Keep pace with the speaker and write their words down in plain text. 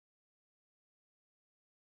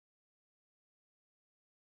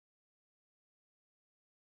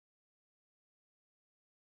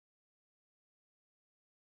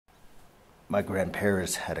My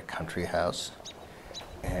grandparents had a country house,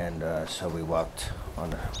 and so we walked on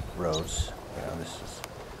the roads. You know, this is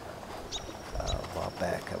a while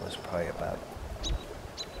back. I was probably about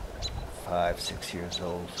 5, 6 years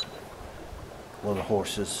old. Well, the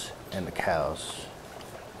horses and the cows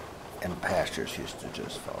and the pastures used to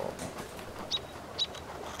just follow me.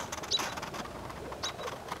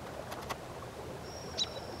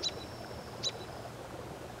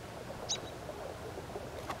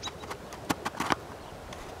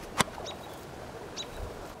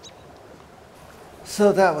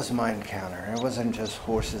 So that was my encounter. It wasn't just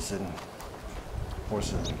horses and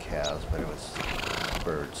cows, but it was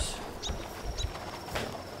birds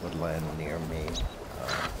would land near me.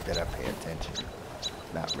 Did I pay attention?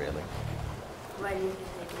 Not really. Why do you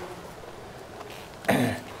think they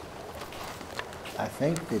did? I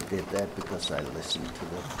think they did that because I listened to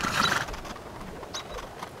them.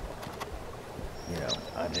 You know,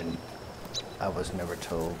 I was never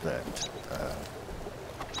told that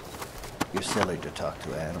you're silly to talk to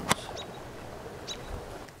animals.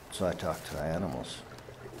 So I talked to animals,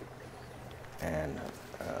 and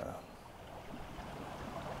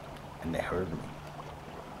they heard me.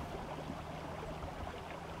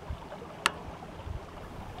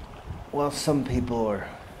 Well, some people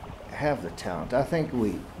have the talent. I think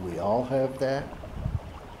we all have that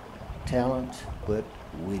talent, but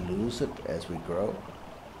we lose it as we grow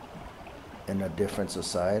in a different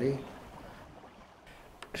society.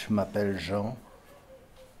 Je m'appelle Jean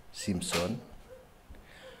Simpson.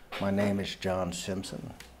 My name is John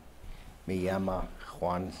Simpson. Me llama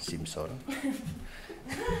Juan Simpson.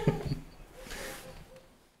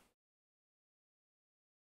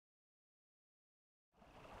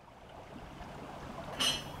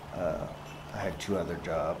 I had 2 other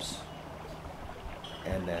jobs,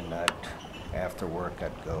 and then after work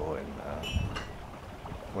I'd go and,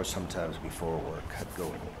 or sometimes before work, I'd go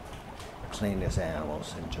and clean his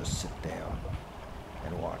animals and just sit down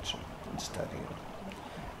and watch them and study them.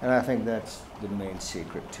 And I think that's the main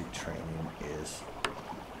secret to training, is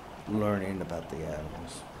learning about the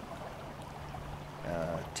animals,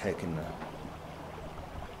 taking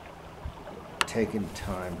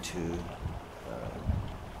time to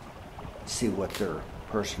see what their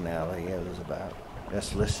personality is about.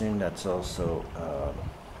 That's listening. That's also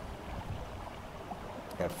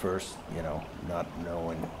at first, you know, not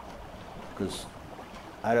knowing, because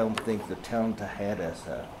I don't think the talent I had as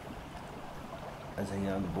a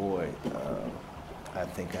young boy, I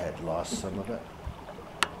think I had lost some of it.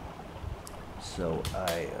 So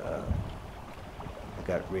I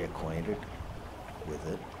got reacquainted with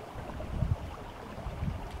it.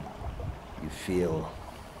 You feel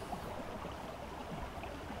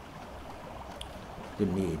the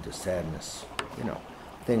need, the sadness, you know,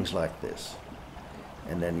 things like this.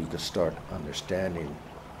 And then you just start understanding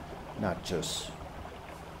not just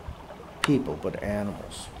people, but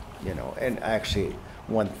animals, you know. And actually,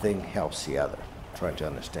 one thing helps the other. Trying to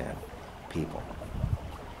understand people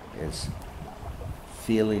is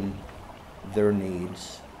feeling their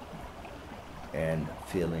needs and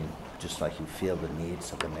feeling just like you feel the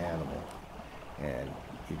needs of an animal. And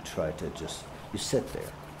you try to you sit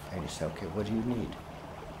there and you say, okay, what do you need?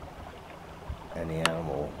 And the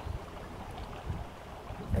animal,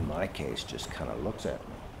 in my case, just kind of looks at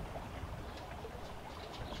me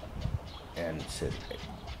and said,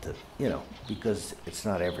 you know, because it's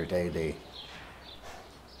not every day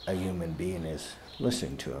a human being is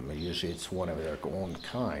listening to them. Usually it's one of their own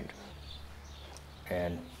kind.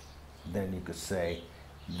 And then you could say,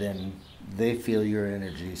 then they feel your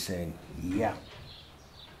energy saying, yeah,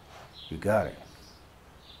 you got it.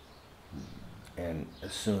 And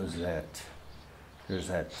as soon as there's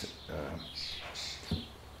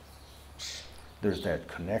that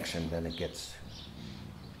connection, then it gets,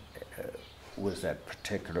 with that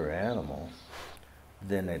particular animal,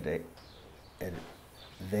 then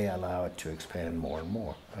they allow it to expand more and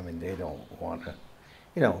more. I mean, they don't want to,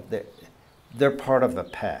 you know, they're part of the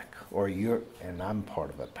pack, and I'm part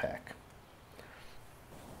of a pack.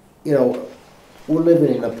 You know, we're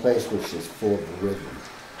living in a place which is full of rhythm.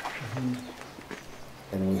 Mm-hmm.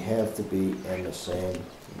 And we have to be in the same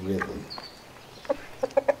rhythm,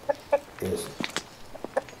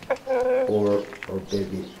 or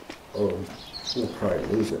we'll probably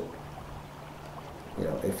lose it. You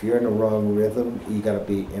know, if you're in the wrong rhythm, you got to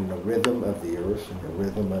be in the rhythm of the earth, and the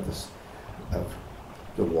rhythm of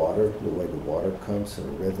the water, the way the water comes, and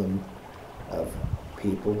the rhythm of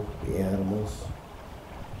people, the animals,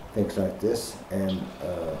 things like this. And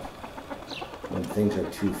when things are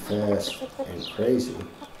too fast and crazy,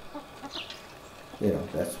 you know,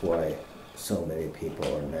 that's why so many people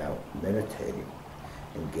are now meditating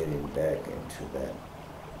and getting back into that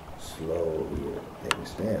slow your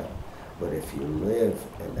things down. But if you live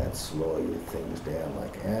in that slow your things down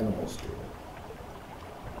like animals do,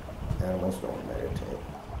 animals don't meditate.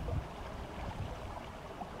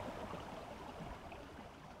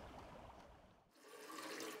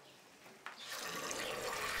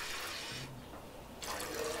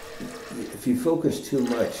 If you focus too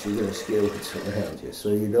much, you're going to scare what's around you. So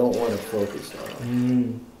you don't want to focus on it.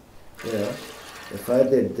 You know, if I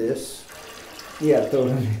did this, Yeah,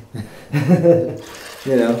 totally.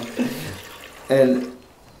 you know, and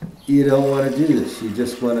you don't want to do this. You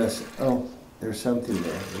just want to, oh, there's something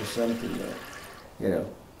there. There's something there. You know,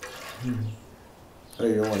 or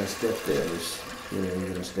you don't want to step there. There's, you know, you're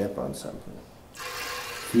going to step on something.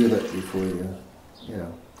 Feel it before you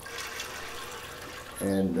know.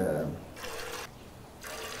 And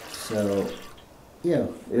so, yeah,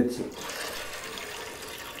 it's,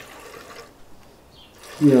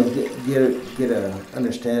 you know, get a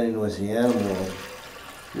understanding with the animal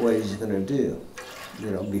what he's going to do, you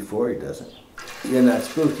know, before he does it. You're not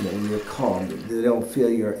spooking them, you're calm. They don't feel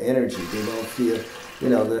your energy. They don't feel, you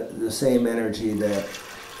know, the same energy that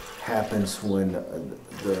happens when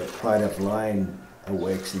the pride of lion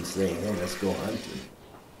awakes and say, hey, let's go hunting.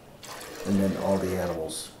 And then all the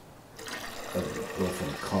animals go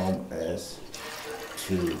from calm as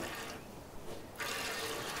to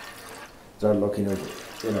start looking over,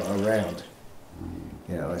 you know, around.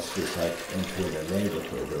 You know, it's just like entering a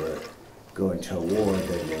neighborhood or going to a war,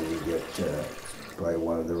 then you get probably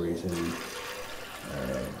one of the reasons,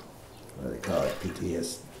 what do they call it,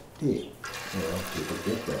 PTSD. You know, people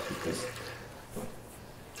get that because,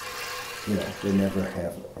 you know, they never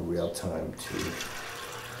have a real time to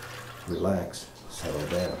relax, settle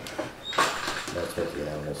down. That's what the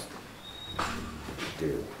animals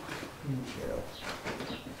do, you know.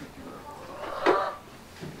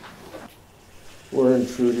 We're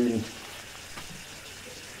intruding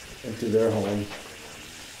into their home.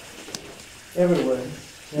 Everywhere.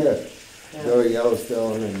 Yeah. Go to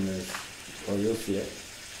Yellowstone and there's, oh, you'll see it.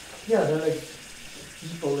 Yeah, they're like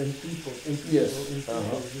people and people and people Yes. and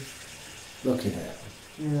people. Looking at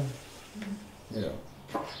them, Yeah. you know.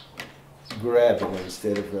 Grabbing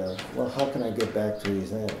instead of, well, how can I get back to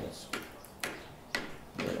these animals?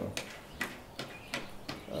 You know.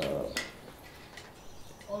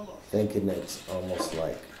 Thinking it's almost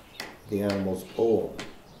like the animals own.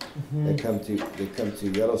 They come to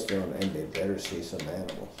Yellowstone and they better see some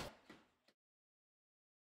animals.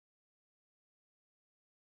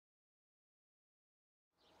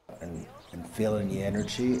 And feeling the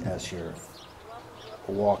energy as you're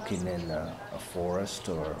walking in a forest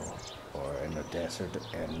or in a desert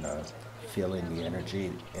and feeling the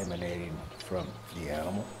energy emanating from the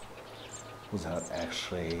animal without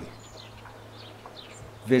actually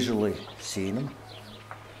visually seeing them,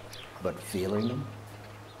 but feeling them.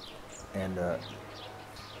 And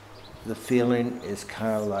the feeling is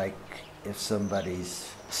kind of like if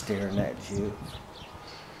somebody's staring at you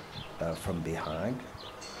from behind,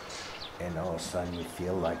 and all of a sudden you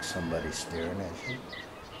feel like somebody's staring at you.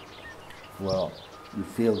 Well, you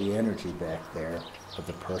feel the energy back there of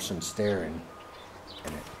the person staring,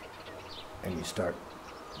 and you start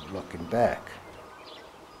looking back.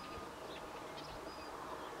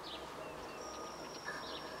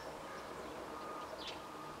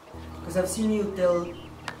 Because I've seen you give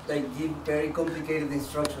very complicated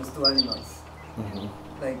instructions to animals.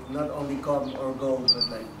 Like not only come or go, but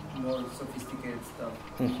like more sophisticated stuff.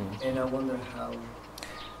 And I wonder how.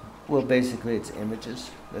 Well, basically it's images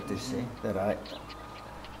that they see that I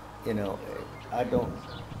don't,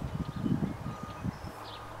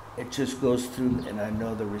 it just goes through and I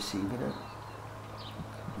know they're receiving it,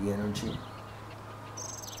 the energy,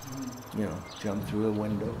 you know, jump through a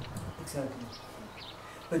window. Exactly.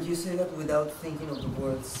 But you say that without thinking of the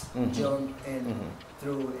words jump and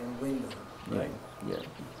through and window, right? Yeah.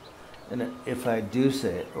 And if I do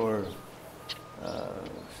say it, or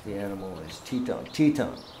if the animal is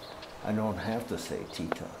Teton, I don't have to say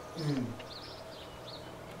Teton.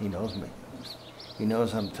 He knows me. He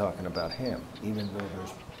knows I'm talking about him, even though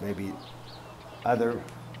there's maybe other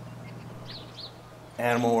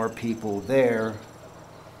animal or people there,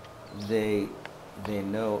 they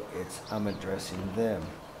know I'm addressing them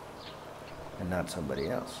and not somebody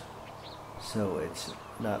else. So it's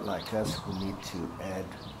not like us who need to add,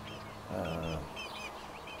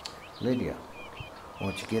 Lydia, why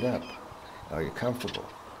don't you get up? Are you comfortable?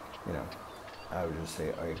 You know, I would just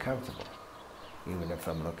say, are you comfortable? Even if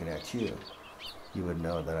I'm looking at you, you would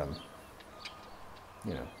know that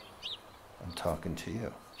I'm talking to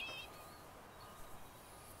you.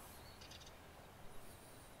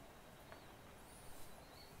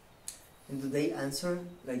 And do they answer?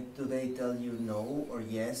 Like, do they tell you no or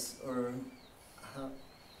yes or how?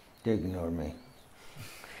 They ignore me.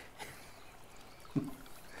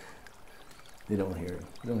 They don't hear it.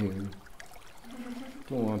 They don't hear me.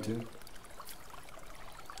 Don't want to.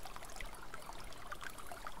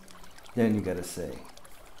 Then you gotta say,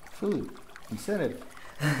 food, incentive.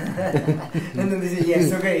 And then they say,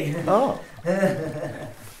 yes, okay. Oh.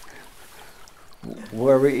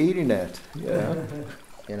 Where are we eating at? Yeah.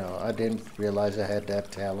 You know, I didn't realize I had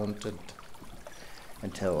that talent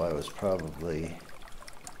until I was probably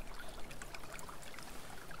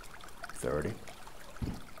 30.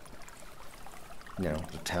 You know,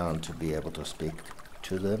 the talent to be able to speak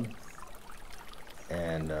to them.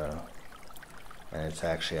 And it's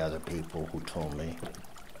actually other people who told me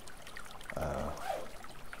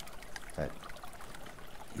that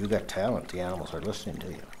you got talent, the animals are listening to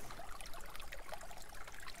you.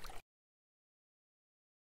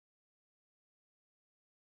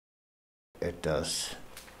 It does,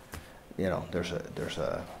 you know, there's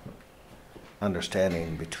a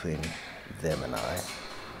understanding between them and I.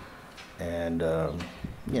 And,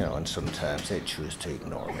 you know, and sometimes they choose to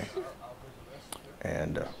ignore me.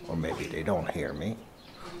 And, or maybe they don't hear me,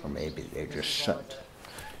 or maybe they just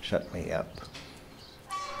shut me up.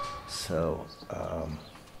 So,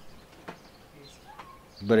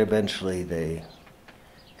 but eventually they,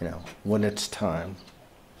 you know, when it's time,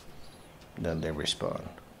 then they respond.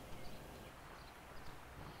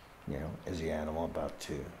 You know, is the animal about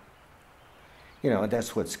to, you know, and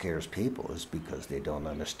that's what scares people, is because they don't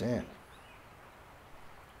understand.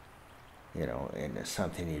 You know, and it's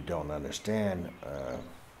something you don't understand,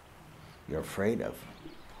 you're afraid of,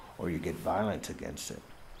 or you get violent against it,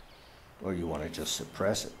 or you want to just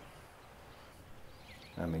suppress it.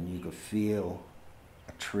 I mean, you could feel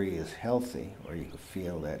a tree is healthy, or you could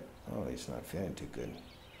feel that, oh, he's not feeling too good,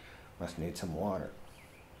 must need some water.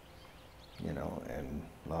 You know, and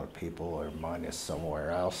a lot of people are mind is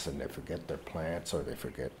somewhere else, and they forget their plants, or they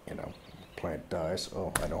forget, you know, plant dies,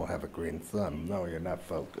 oh, I don't have a green thumb. No, you're not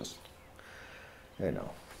focused. You know,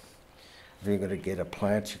 if you're going to get a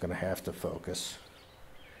plant, you're going to have to focus,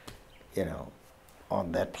 you know,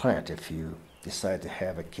 on that plant. If you decide to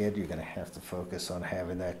have a kid, you're going to have to focus on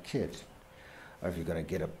having that kid. Or if you're going to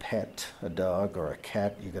get a pet, a dog or a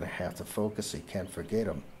cat, you're going to have to focus. You can't forget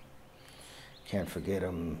them. Can't forget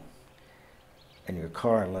them in your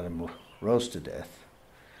car and let them roast to death.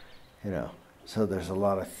 You know, so there's a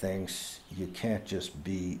lot of things. You can't just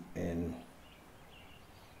be in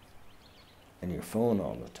your phone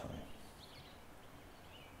all the time.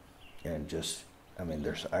 And just, I mean,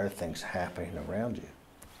 there's other things happening around you.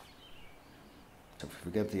 So if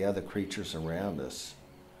we forget the other creatures around us,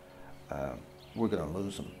 we're going to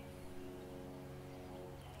lose them.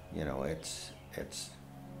 You know,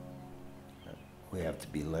 we have to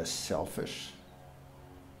be less selfish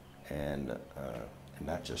and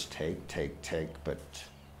not just take, but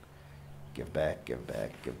give back, give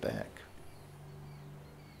back, give back.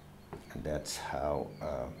 And that's how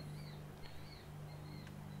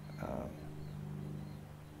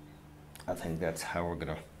I think that's how we're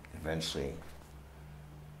going to eventually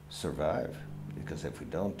survive. Because if we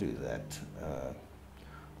don't do that,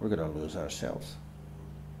 we're going to lose ourselves.